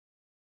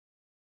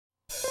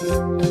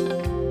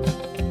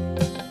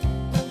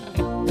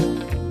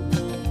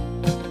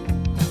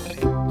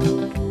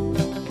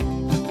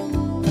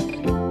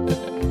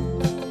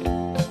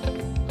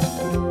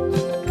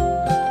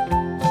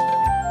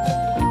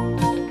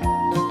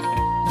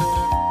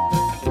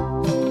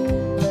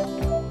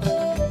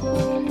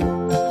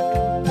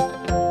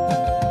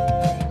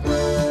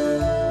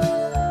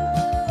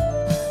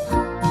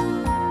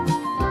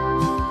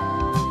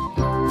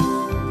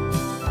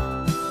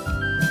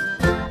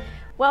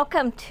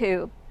Welcome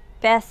to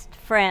Best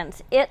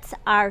Friends. It's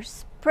our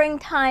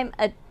springtime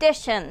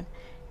edition.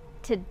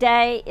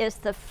 Today is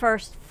the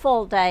first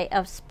full day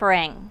of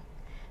spring.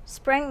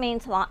 Spring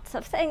means lots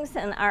of things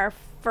in our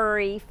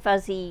furry,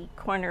 fuzzy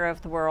corner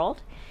of the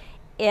world.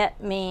 It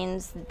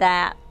means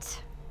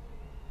that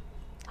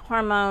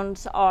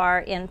hormones are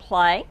in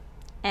play,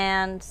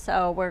 and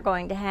so we're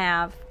going to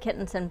have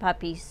kittens and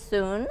puppies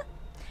soon.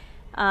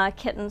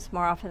 Kittens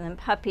more often than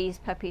puppies.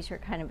 Puppies are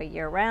kind of a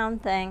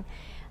year-round thing.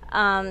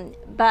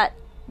 But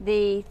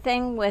the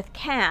thing with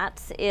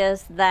cats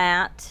is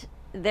that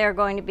they're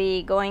going to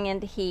be going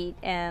into heat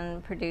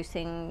and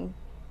producing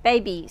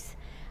babies.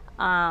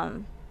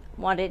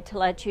 Wanted to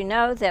let you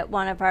know that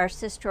one of our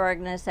sister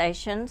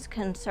organizations,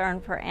 Concern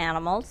for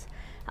Animals,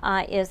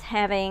 is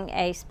having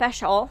a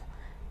special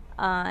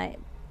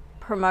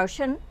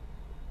promotion,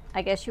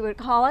 I guess you would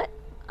call it.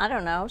 I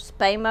don't know,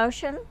 spay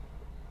motion,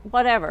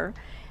 whatever.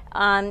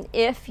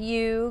 If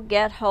you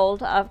get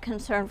hold of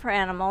Concern for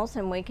Animals,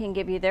 and we can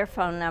give you their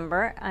phone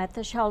number at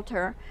the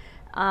shelter,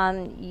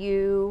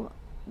 you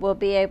will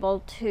be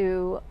able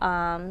to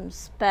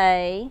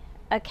spay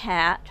a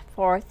cat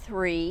for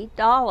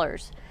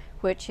 $3,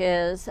 which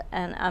is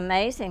an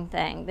amazing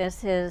thing.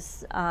 This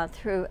is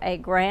through a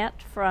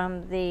grant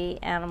from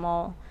the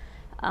Animal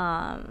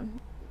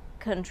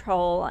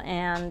Control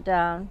and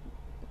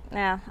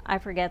I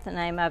forget the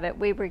name of it.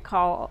 We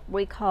call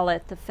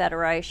it the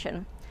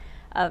Federation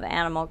of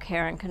Animal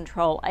Care and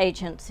Control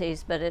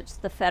Agencies, but it's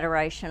the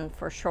Federation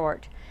for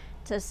short.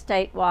 It's a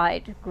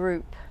statewide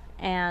group,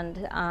 and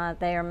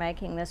they are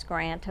making this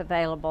grant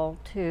available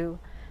to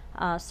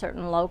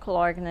certain local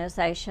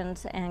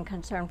organizations, and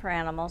Concern for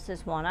Animals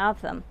is one of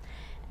them.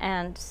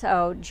 And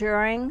so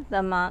during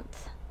the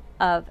month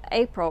of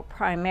April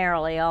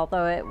primarily,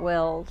 although it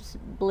will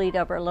bleed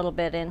over a little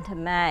bit into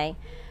May,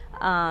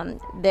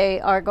 they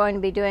are going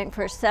to be doing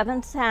for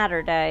 7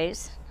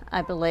 Saturdays,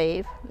 I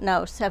believe,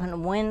 no,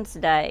 7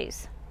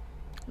 Wednesdays.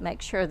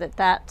 Make sure that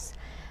that's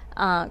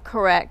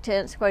correct.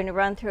 It's going to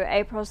run through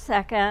April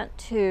 2nd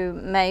to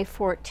May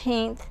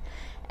 14th,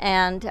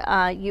 and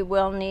you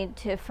will need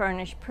to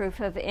furnish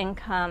proof of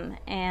income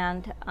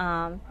and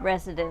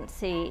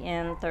residency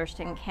in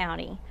Thurston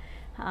County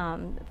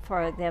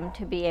for them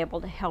to be able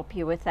to help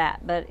you with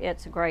that. But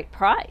it's a great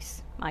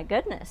price, my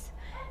goodness.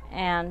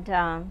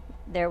 And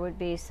there would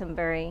be some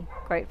very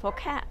grateful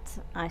cats,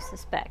 I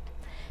suspect.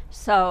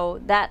 So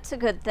that's a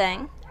good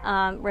thing.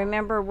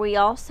 Remember, we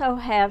also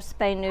have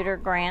spay-neuter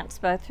grants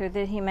both through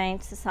the Humane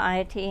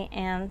Society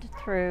and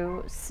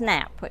through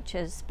SNAP, which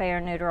is Spay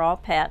or Neuter All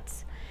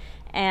Pets.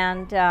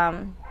 And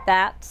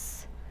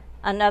that's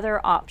another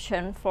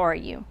option for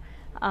you.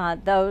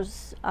 At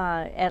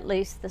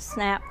least the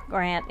SNAP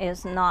grant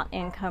is not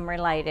income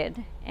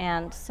related,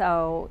 and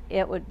so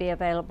it would be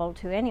available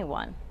to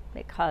anyone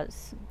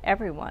because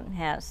everyone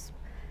has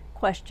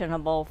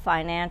questionable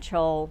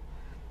financial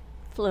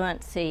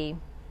fluency.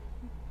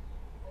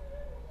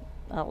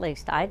 Well, at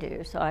least I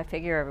do, so I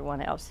figure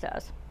everyone else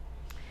does.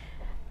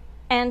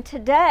 And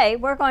today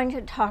we're going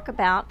to talk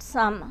about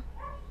some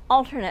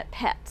alternate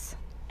pets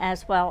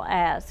as well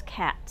as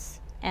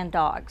cats and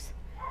dogs.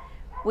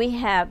 We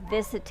have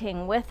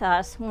visiting with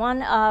us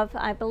one of,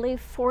 I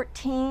believe,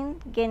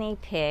 14 guinea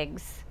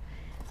pigs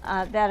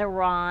that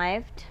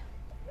arrived.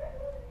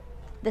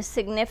 The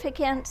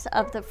significance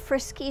of the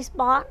Friskies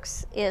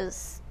box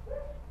is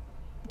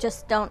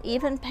just don't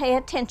even pay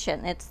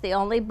attention. It's the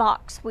only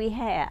box we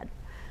had.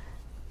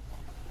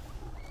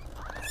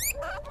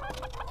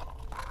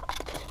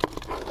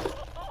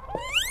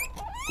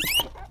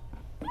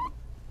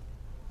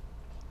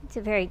 It's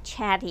a very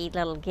chatty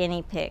little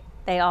guinea pig.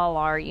 They all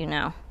are, you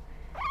know.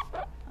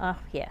 Oh,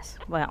 yes,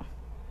 well,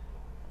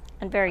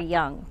 and very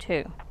young,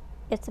 too.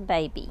 It's a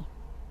baby.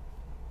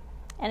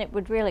 And it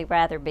would really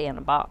rather be in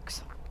a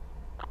box.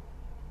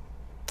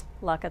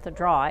 Luck of the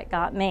draw, it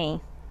got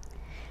me.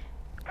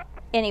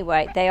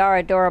 Anyway, they are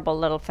adorable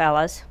little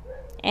fellas,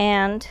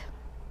 and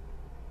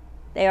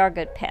they are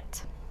good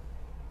pets.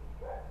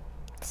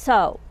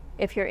 So,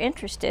 if you're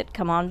interested,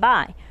 come on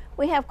by.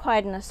 We have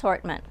quite an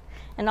assortment,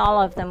 and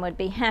all of them would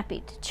be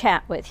happy to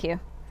chat with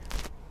you.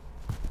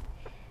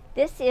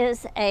 This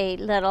is a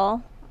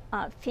little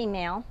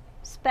female,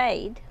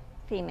 spayed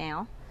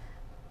female,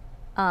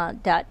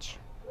 Dutch,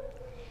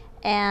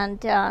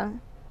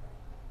 and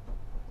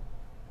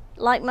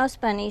like most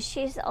bunnies,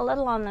 she's a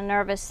little on the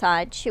nervous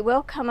side. She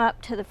will come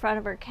up to the front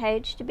of her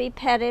cage to be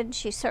petted.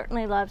 She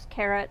certainly loves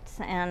carrots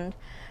and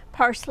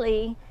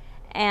parsley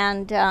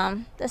and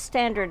the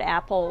standard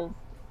apple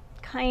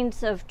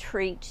kinds of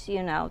treats,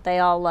 you know. They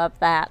all love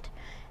that.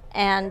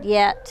 And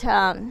yet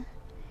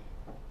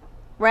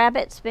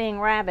rabbits being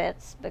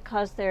rabbits,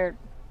 because they're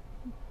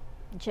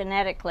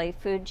genetically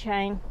food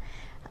chain,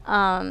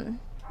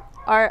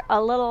 are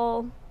a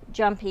little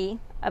jumpy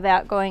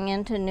about going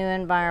into new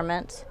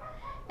environments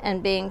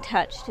and being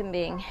touched and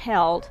being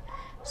held.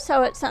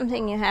 So it's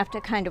something you have to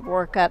kind of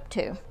work up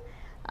to.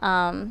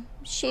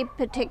 She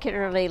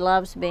particularly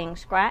loves being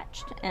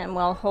scratched and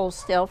will hold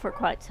still for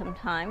quite some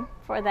time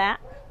for that.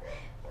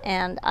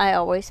 And I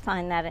always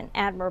find that an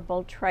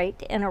admirable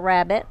trait in a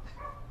rabbit.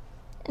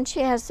 And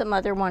she has some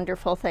other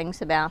wonderful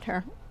things about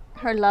her.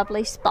 Her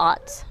lovely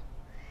spots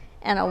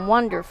and a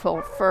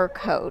wonderful fur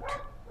coat.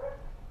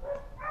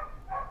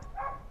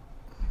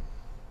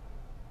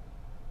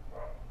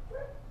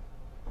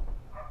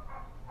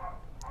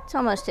 It's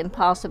almost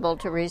impossible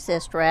to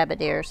resist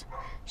rabbit ears.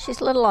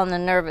 She's a little on the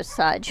nervous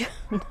side.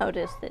 You'll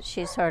notice that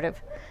she's sort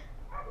of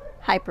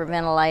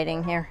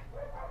hyperventilating here.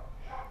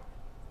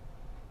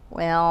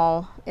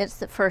 Well, it's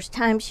the first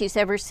time she's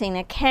ever seen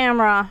a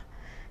camera.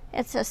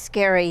 It's a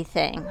scary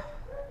thing.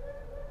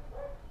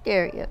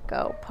 There you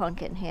go,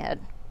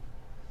 Pumpkinhead.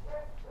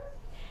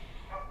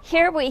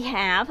 Here we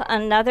have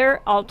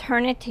another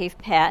alternative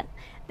pet.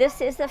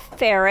 This is a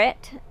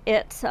ferret.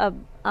 It's a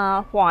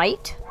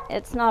white.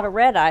 It's not a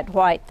red-eyed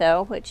white,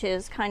 though, which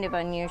is kind of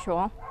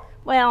unusual.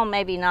 Well,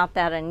 maybe not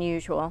that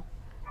unusual.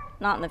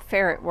 Not in the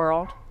ferret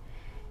world.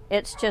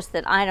 It's just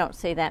that I don't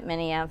see that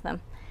many of them.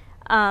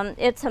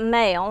 It's a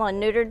male, a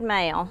neutered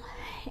male.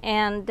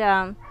 And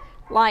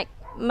like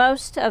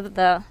most of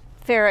the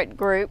ferret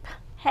group,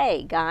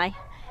 hey, guy,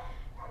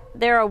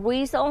 they're a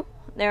weasel.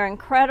 They're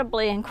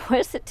incredibly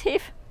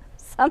inquisitive.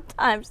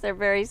 Sometimes they're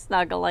very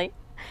snuggly.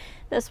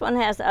 This one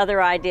has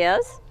other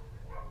ideas.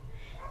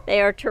 They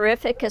are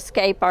terrific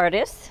escape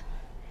artists,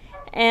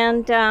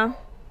 and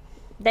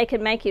they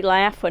can make you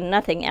laugh when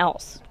nothing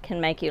else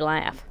can make you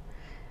laugh.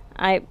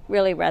 I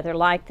really rather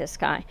like this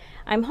guy.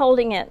 I'm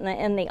holding it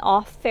in the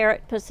off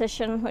ferret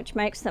position, which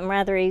makes them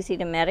rather easy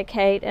to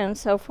medicate and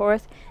so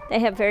forth. They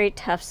have very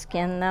tough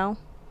skin, though.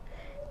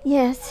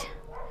 Yes,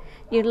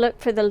 you look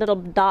for the little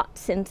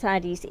dots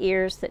inside his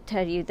ears that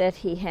tell you that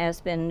he has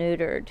been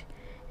neutered.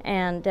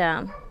 And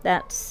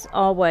that's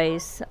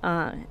always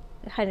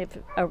kind of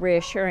a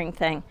reassuring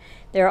thing.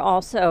 They're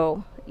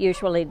also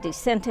usually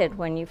descented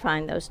when you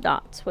find those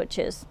dots, which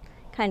is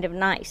kind of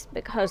nice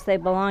because they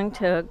belong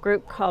to a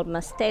group called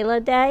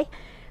Mustelidae,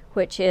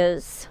 which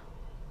is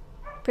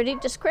pretty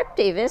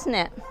descriptive, isn't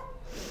it?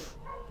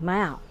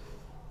 Wow.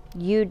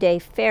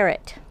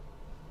 Eudaferret.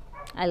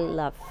 I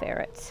love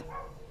ferrets.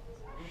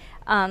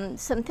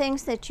 Some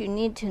things that you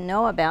need to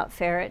know about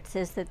ferrets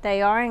is that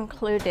they are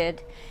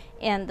included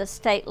in the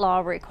state law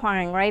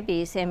requiring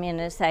rabies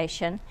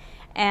immunization,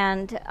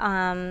 and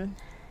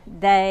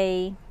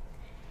they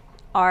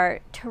are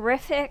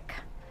terrific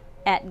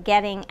at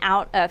getting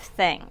out of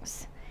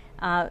things.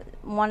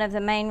 One of the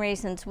main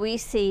reasons we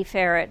see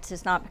ferrets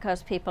is not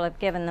because people have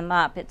given them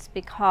up, it's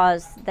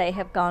because they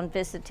have gone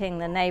visiting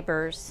the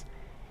neighbors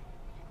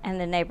and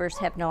the neighbors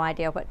have no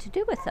idea what to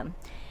do with them.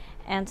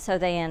 And so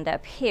they end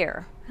up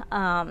here.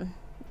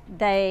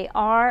 They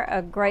are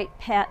a great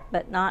pet,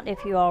 but not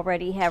if you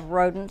already have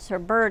rodents or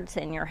birds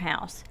in your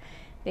house,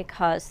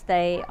 because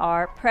they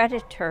are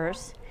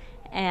predators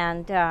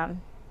and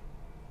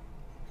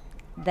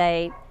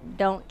they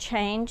don't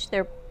change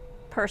their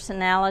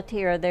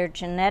personality or their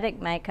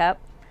genetic makeup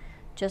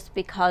just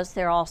because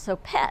they're also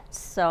pets,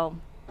 so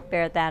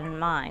bear that in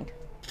mind.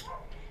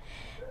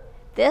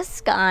 This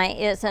guy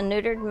is a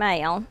neutered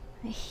male.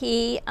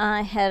 He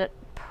had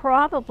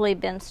probably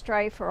been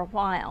stray for a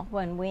while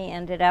when we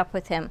ended up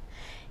with him.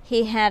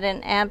 He had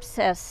an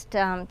abscessed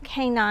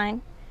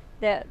canine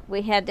that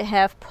we had to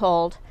have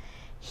pulled.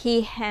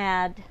 He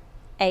had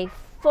a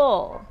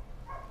full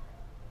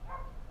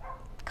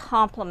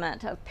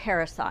complement of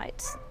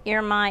parasites,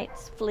 ear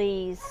mites,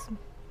 fleas,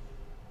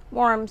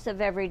 worms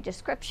of every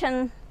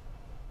description,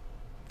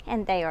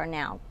 and they are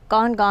now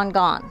gone, gone,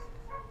 gone,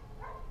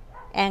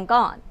 and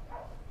gone.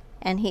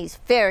 And he's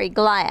very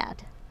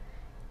glad,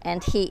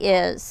 and he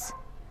is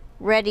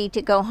ready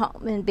to go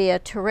home and be a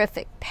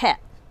terrific pet,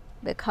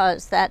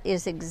 because that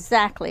is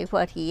exactly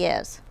what he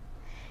is.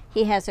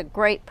 He has a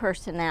great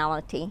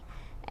personality,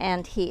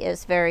 and he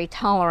is very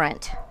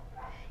tolerant.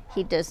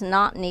 He does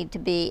not need to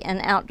be an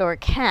outdoor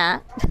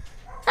cat,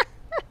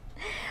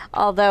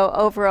 although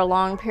over a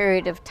long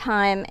period of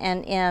time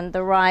and in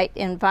the right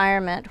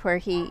environment where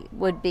he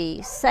would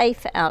be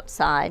safe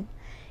outside,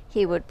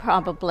 he would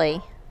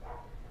probably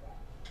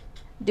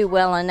do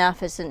well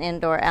enough as an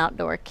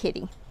indoor-outdoor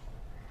kitty.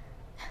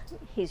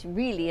 He's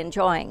really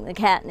enjoying the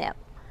catnip.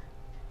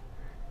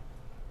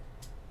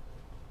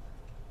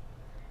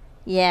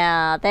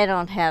 Yeah, they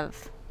don't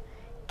have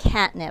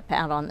catnip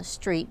out on the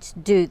streets,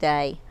 do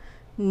they?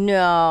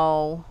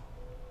 No.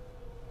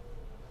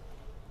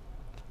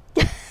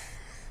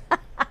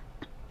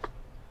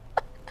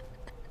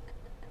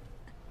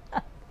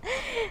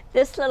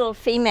 This little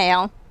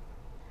female,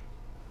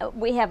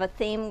 we have a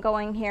theme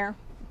going here,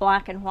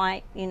 black and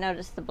white. You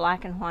notice the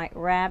black and white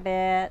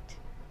rabbit,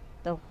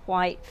 the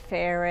white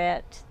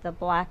ferret, the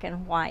black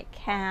and white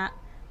cat,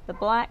 the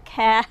black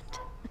cat.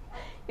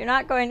 You're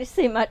not going to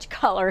see much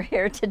color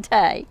here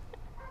today.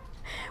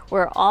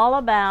 We're all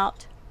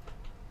about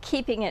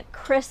keeping it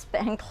crisp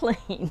and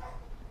clean.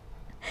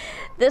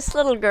 This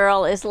little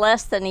girl is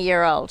less than a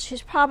year old.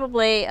 She's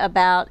probably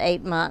about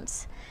 8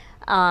 months.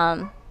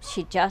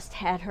 She just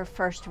had her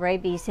first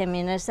rabies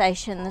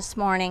immunization this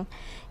morning.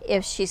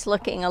 If she's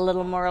looking a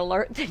little more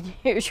alert than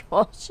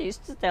usual, she's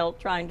still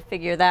trying to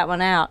figure that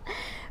one out.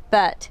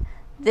 But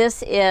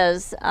this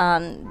is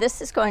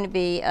going to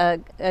be a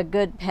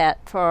good pet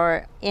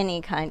for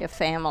any kind of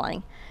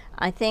family.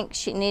 I think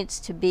she needs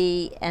to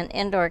be an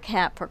indoor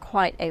cat for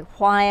quite a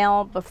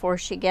while before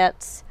she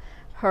gets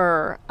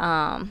her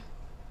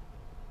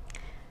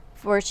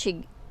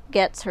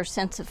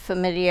sense of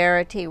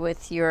familiarity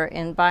with your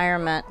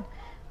environment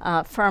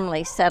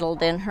firmly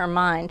settled in her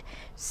mind.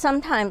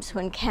 Sometimes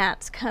when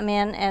cats come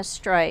in as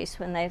strays,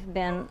 when they've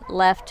been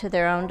left to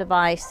their own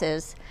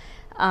devices,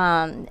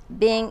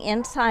 being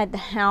inside the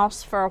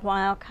house for a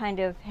while kind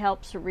of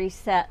helps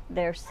reset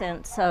their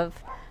sense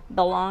of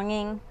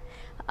belonging.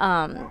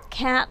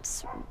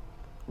 Cats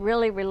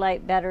really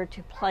relate better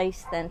to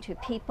place than to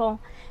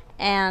people,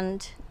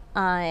 and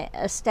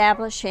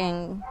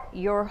establishing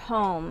your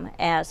home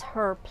as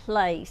her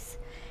place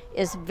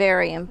is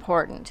very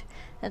important.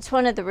 That's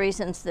one of the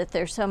reasons that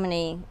there's so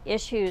many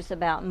issues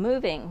about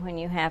moving when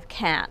you have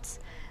cats.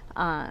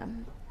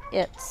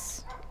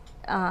 It's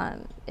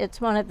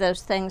one of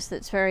those things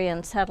that's very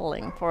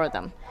unsettling for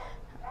them.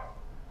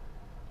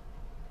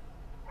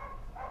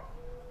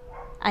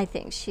 I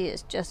think she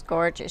is just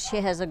gorgeous. She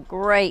has a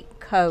great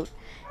coat.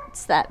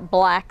 It's that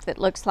black that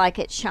looks like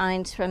it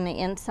shines from the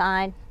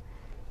inside.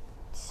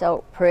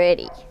 So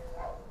pretty.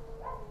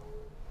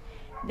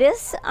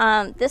 This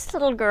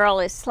little girl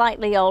is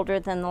slightly older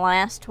than the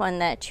last one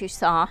that you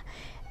saw,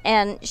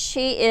 and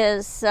she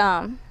is,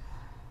 her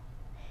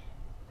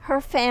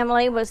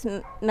family was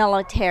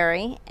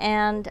military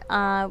and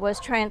was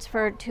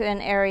transferred to an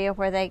area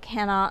where they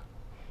cannot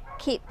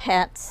keep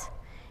pets,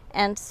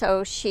 and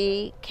so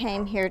she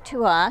came here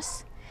to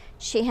us.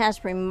 She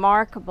has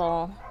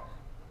remarkable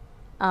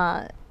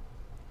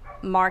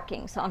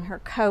markings on her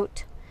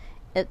coat.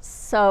 It's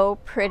so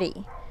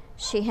pretty.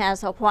 She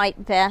has a white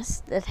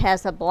vest that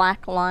has a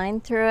black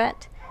line through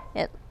it.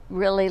 It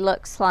really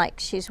looks like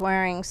she's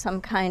wearing some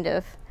kind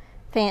of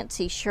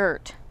fancy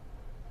shirt.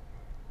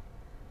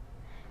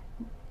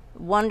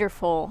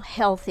 Wonderful,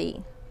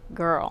 healthy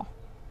girl.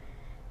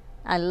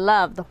 I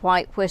love the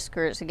white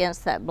whiskers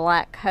against that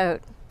black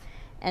coat,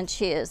 and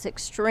she is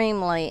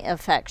extremely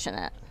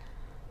affectionate.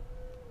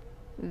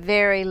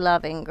 Very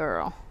loving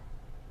girl.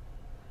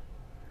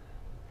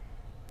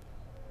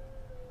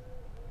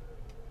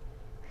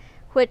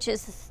 Which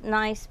is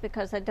nice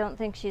because I don't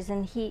think she's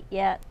in heat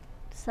yet.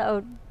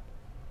 So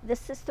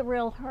this is the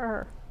real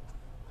her.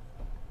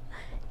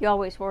 You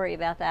always worry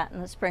about that in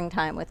the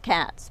springtime with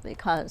cats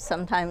because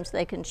sometimes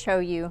they can show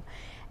you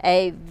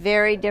a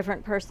very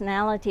different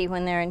personality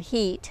when they're in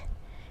heat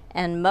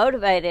and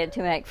motivated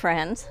to make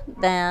friends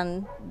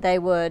than they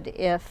would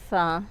if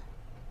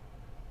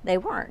they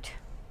weren't.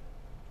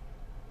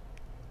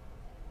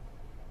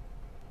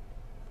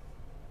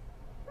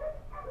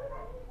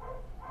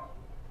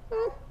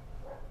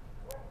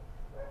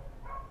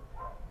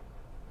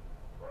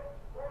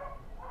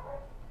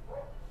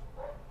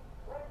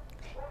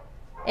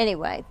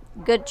 Anyway,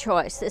 good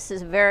choice. This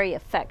is a very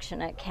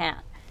affectionate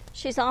cat.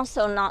 She's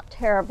also not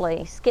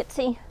terribly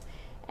skitsy,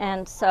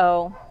 and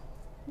so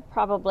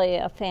probably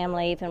a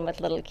family even with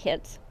little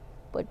kids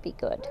would be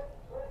good.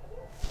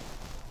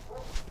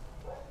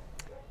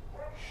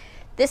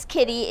 This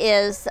kitty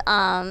is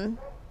kind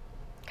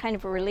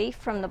of a relief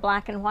from the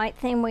black and white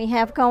theme we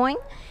have going.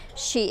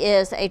 She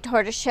is a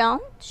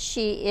tortoiseshell.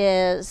 She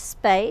is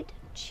spayed.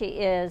 She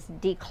is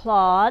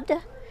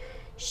declawed.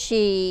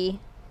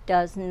 She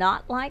does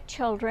not like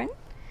children,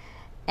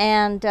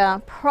 and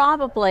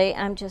probably,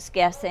 I'm just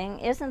guessing,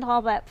 isn't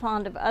all that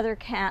fond of other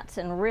cats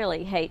and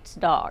really hates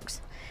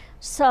dogs.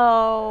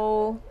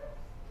 So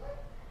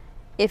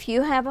if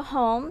you have a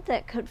home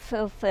that could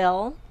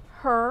fulfill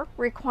her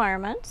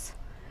requirements,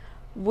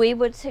 we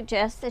would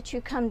suggest that you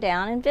come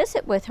down and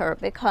visit with her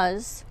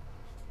because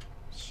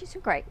she's a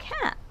great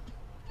cat.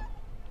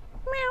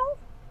 Meow.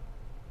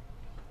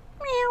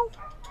 Meow.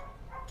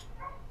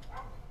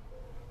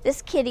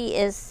 This kitty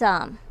is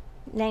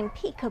named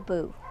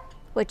Peekaboo,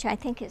 which I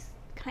think is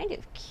kind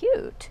of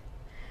cute,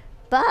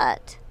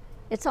 but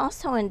it's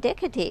also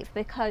indicative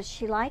because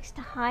she likes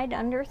to hide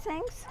under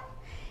things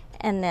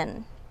and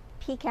then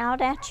peek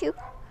out at you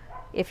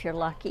if you're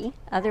lucky.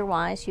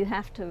 Otherwise, you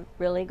have to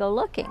really go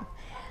looking.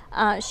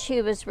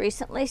 She was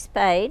recently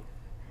spayed,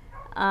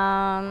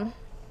 and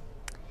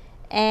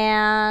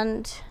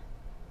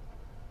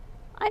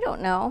I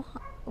don't know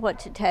what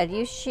to tell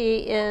you.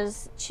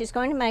 She's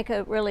going to make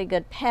a really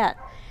good pet.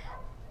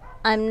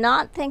 I'm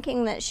not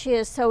thinking that she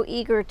is so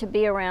eager to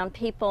be around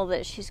people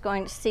that she's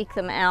going to seek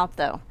them out,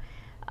 though.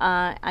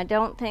 I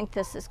don't think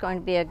this is going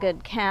to be a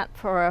good cat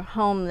for a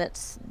home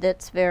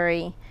that's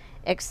very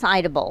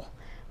excitable.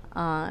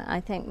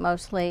 I think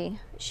mostly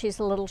she's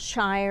a little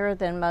shyer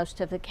than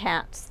most of the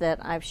cats that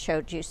I've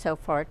showed you so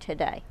far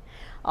today,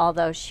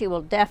 although she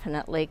will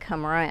definitely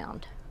come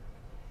around.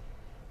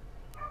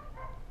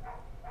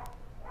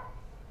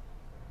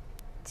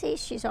 See,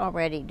 she's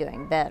already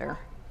doing better.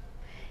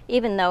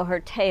 Even though her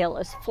tail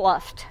is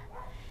fluffed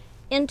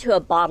into a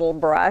bottle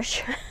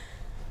brush,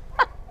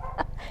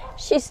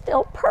 she's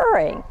still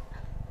purring.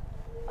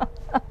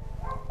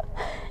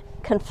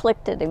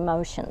 Conflicted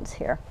emotions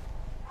here.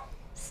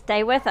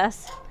 Stay with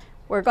us.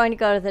 We're going to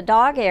go to the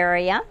dog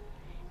area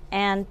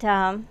and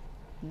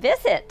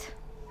visit.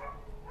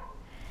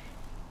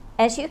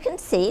 As you can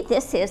see,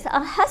 this is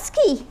a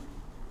husky,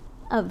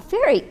 a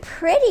very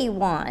pretty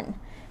one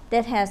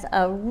that has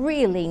a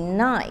really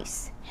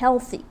nice,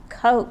 healthy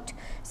coat.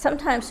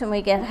 Sometimes when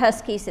we get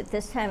huskies at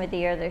this time of the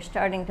year, they're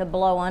starting to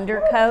blow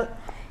undercoat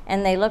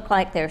and they look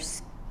like they're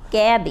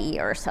scabby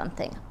or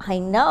something. I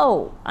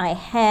know, I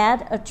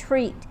had a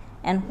treat.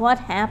 And what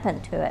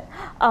happened to it?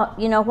 Oh,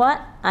 you know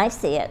what? I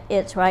see it.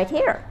 It's right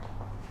here.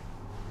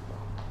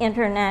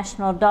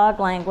 International dog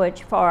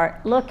language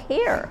for look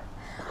here.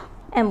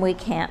 And we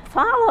can't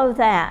follow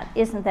that.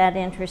 Isn't that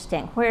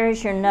interesting? Where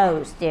is your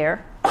nose,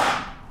 dear?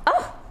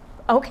 Oh,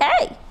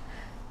 okay.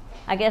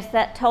 I guess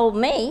that told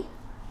me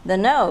the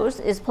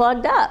nose is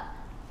plugged up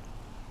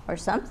or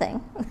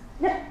something.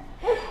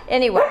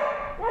 Anyway,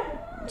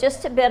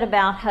 just a bit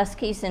about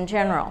huskies in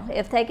general.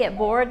 If they get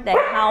bored, they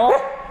howl.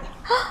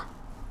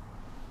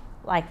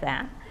 Like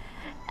that.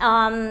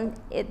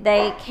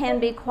 They can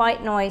be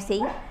quite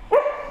noisy.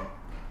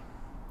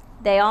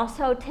 They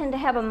also tend to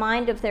have a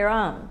mind of their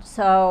own.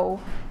 So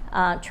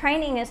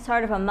training is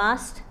sort of a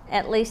must.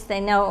 At least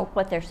they know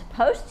what they're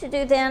supposed to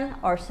do then,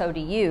 or so do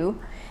you,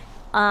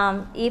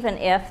 even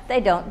if they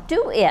don't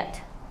do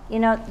it. You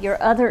know,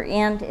 your other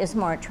end is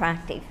more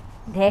attractive.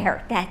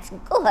 There, that's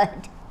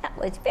good. That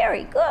was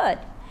very good.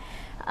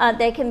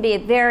 They can be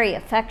very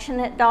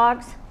affectionate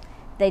dogs.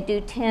 They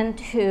do tend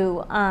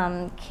to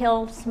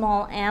kill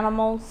small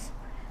animals.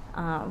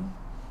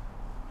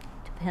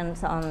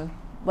 Depends on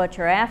what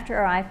you're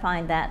after. I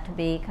find that to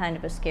be kind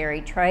of a scary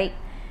trait.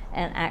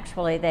 And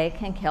actually, they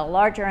can kill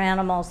larger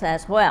animals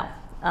as well.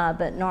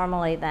 But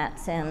normally,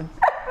 that's in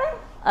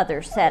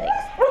other settings.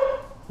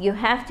 You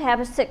have to have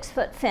a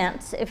 6-foot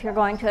fence if you're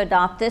going to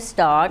adopt this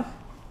dog.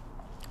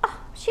 Oh,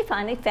 she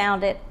finally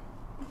found it.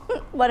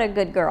 What a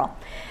good girl.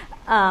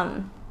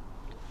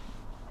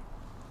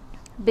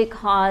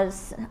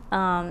 Because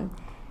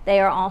they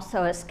are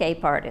also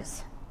escape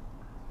artists.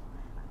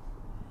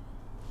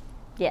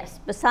 Yes,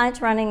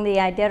 besides running the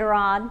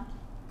Iditarod,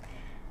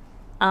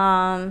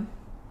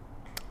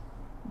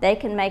 they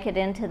can make it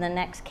into the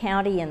next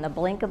county in the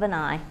blink of an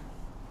eye.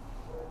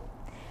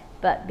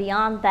 But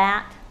beyond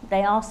that,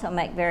 they also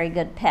make very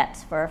good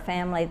pets for a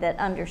family that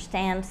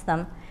understands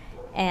them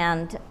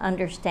and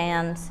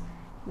understands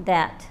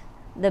that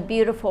the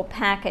beautiful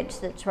package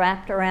that's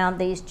wrapped around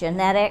these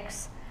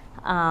genetics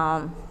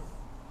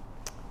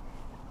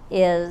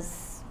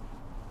is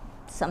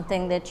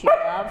something that you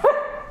love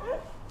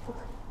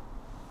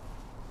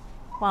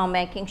while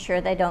making sure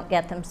they don't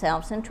get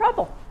themselves in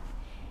trouble.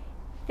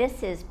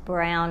 This is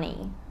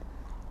Brownie.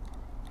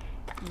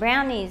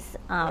 Brownie's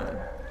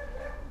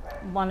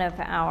one of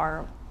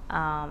our,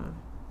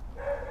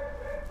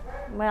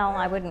 well,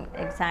 I wouldn't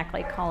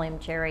exactly call him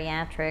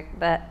geriatric,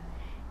 but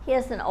he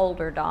is an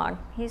older dog.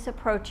 He's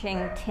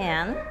approaching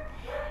 10.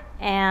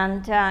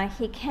 And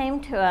he came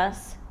to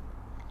us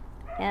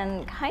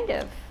in kind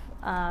of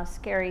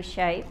scary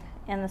shape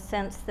in the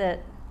sense that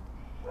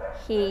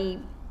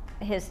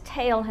his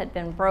tail had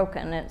been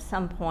broken at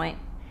some point,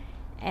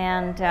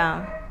 and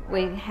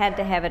we had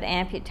to have it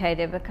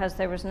amputated because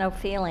there was no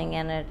feeling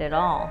in it at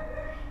all.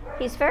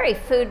 He's very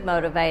food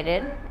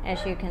motivated,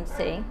 as you can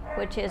see,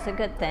 which is a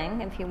good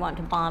thing if you want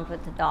to bond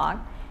with the dog.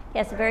 He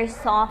has a very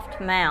soft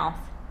mouth.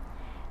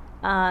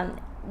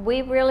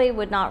 We really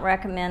would not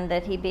recommend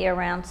that he be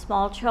around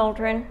small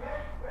children.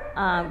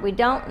 We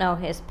don't know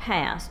his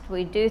past.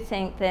 We do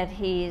think that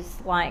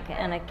he's like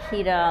an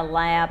Akita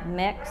Lab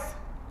mix.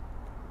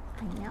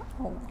 I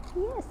know.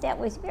 Yes, that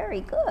was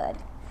very good.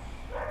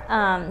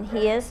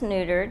 He is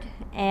neutered,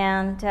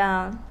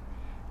 and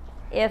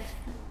if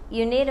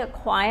you need a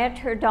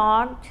quieter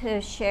dog to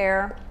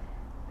share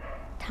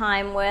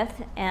time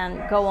with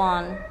and go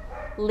on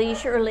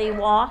leisurely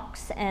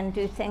walks and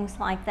do things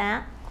like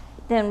that,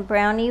 then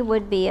Brownie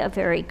would be a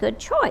very good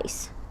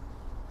choice.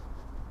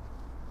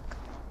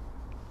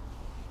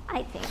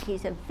 I think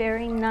he's a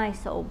very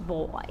nice old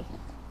boy.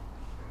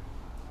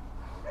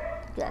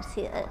 Yes,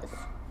 he is.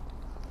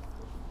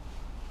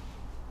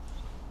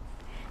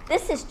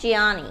 This is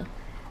Gianni.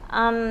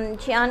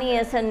 Gianni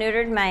is a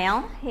neutered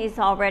male. He's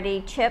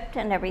already chipped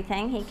and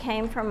everything. He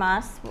came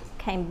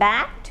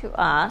back to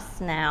us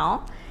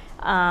now.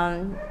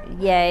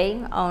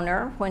 Yay,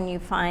 owner, when you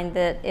find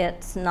that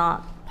it's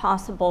not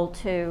possible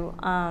to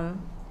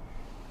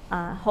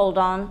hold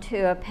on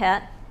to a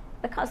pet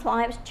because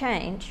lives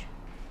change,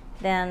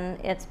 then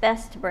it's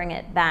best to bring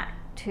it back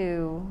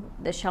to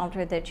the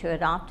shelter that you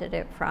adopted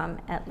it from,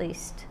 at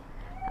least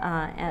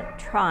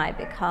try,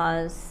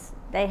 because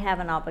they have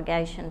an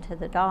obligation to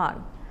the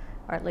dog,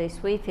 or at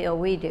least we feel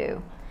we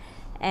do.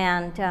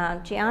 And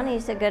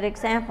Gianni's a good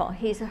example.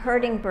 He's a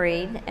herding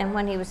breed, and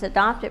when he was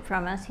adopted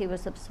from us, he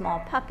was a small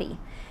puppy.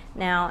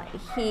 Now,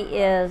 he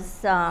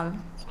is, I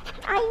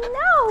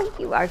know,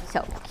 you are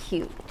so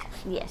cute.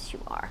 Yes,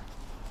 you are.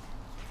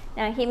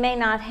 Now, he may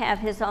not have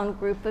his own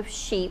group of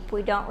sheep.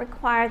 We don't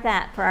require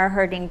that for our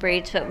herding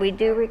breeds, but we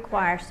do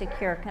require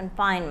secure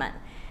confinement,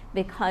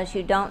 because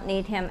you don't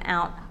need him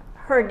out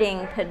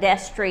herding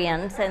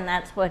pedestrians, and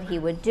that's what he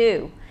would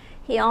do.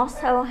 He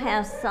also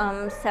has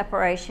some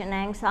separation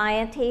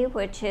anxiety,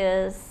 which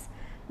is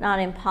not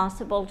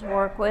impossible to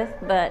work with,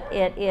 but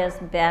it is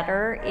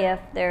better if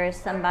there is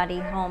somebody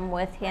home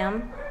with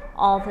him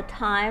all the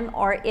time,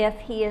 or if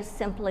he is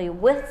simply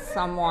with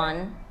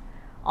someone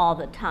all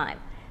the time.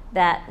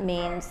 That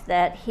means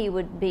that he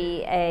would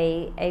be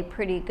a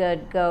pretty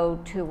good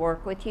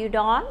go-to-work-with-you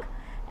dog.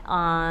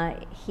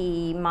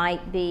 He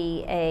might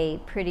be a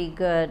pretty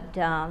good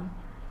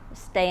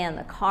stay in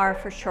the car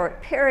for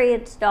short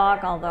periods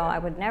dog, although I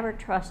would never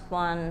trust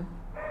one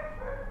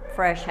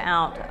fresh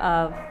out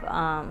of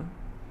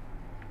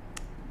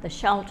the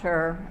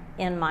shelter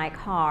in my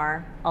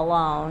car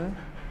alone.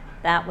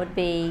 That would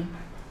be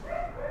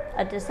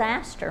a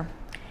disaster.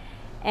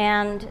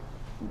 And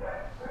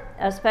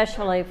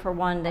especially for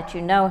one that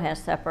you know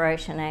has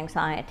separation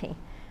anxiety.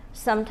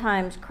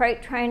 Sometimes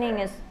crate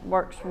training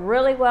works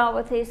really well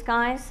with these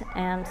guys,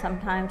 and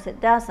sometimes it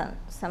doesn't.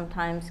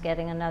 Sometimes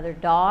getting another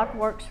dog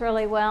works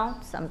really well,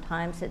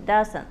 sometimes it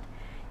doesn't.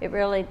 It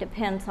really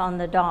depends on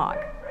the dog.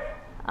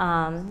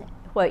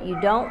 What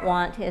you don't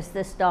want is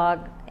this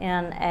dog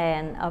in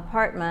an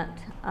apartment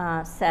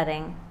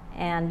setting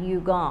and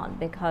you gone,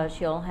 because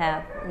you'll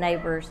have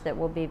neighbors that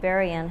will be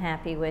very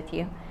unhappy with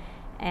you,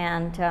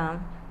 and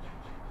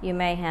you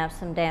may have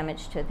some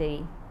damage to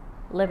the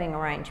living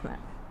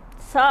arrangement.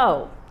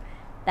 So,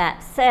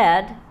 that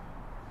said,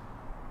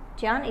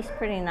 Johnny's a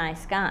pretty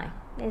nice guy.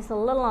 He's a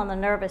little on the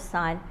nervous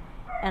side,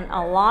 and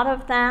a lot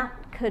of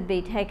that could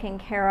be taken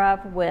care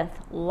of with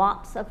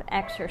lots of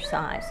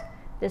exercise.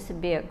 This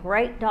would be a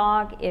great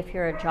dog if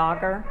you're a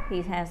jogger.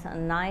 He has a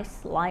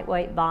nice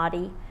lightweight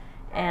body,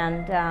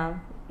 and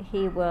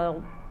he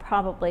will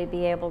probably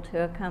be able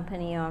to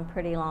accompany you on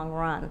pretty long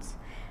runs.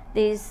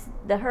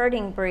 The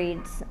herding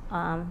breeds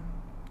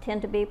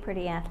tend to be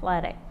pretty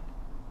athletic,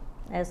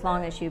 as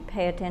long as you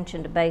pay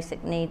attention to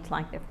basic needs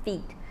like their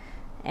feet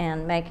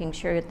and making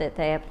sure that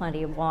they have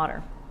plenty of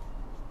water.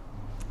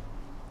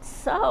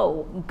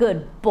 So,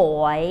 good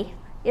boy.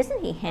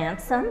 Isn't he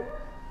handsome?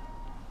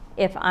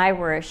 If I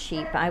were a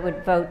sheep, I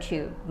would vote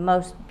you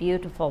most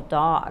beautiful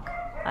dog.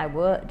 I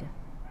would.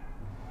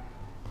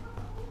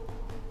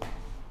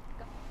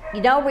 You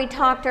know, we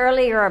talked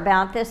earlier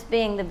about this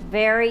being the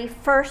very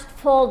first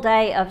full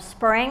day of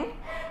spring.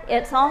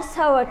 It's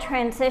also a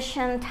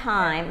transition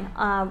time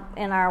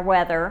in our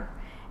weather,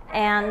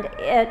 and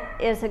it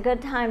is a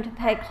good time to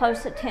pay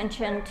close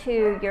attention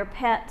to your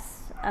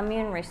pet's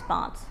immune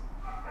response.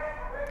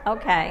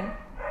 Okay,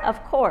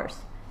 of course,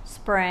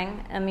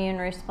 spring, immune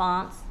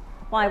response.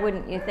 Why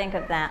wouldn't you think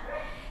of that?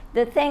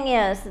 The thing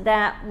is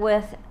that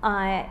with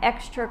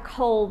extra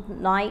cold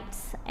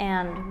nights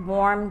and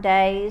warm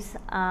days,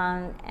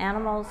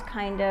 animals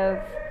kind of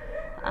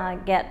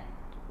get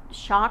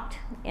shocked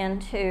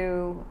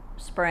into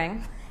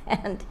spring,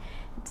 and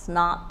it's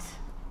not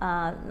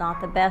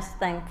the best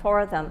thing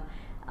for them.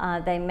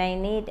 They may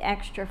need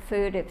extra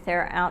food if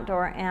they're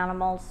outdoor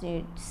animals.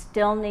 You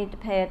still need to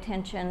pay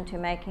attention to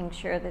making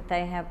sure that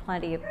they have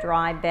plenty of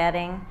dry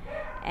bedding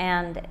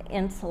and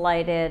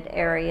insulated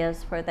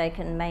areas where they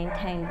can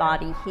maintain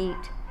body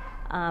heat,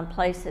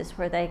 places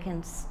where they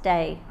can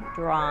stay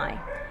dry.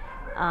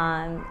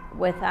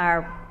 With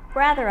our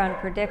rather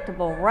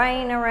unpredictable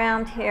rain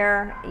around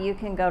here, you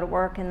can go to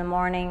work in the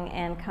morning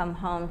and come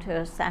home to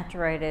a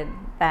saturated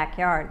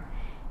backyard,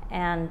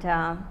 and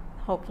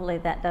hopefully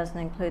that doesn't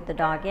include the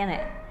dog in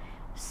it.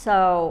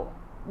 So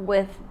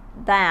with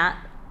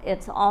that,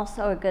 it's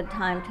also a good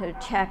time to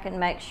check and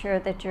make sure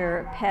that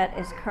your pet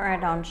is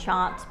current on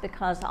shots,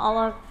 because all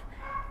of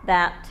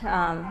that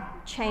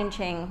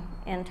changing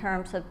in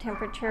terms of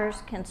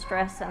temperatures can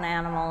stress an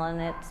animal, and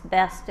it's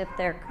best if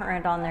they're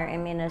current on their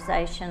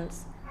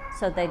immunizations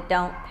so they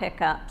don't pick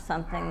up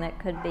something that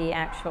could be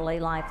actually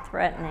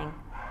life-threatening.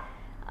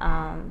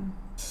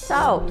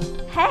 So,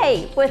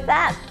 hey, with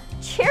that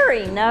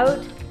cheery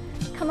note,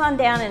 come on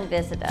down and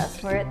visit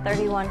us. We're at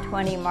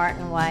 3120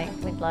 Martin Way.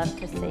 We'd love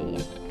to see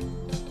you.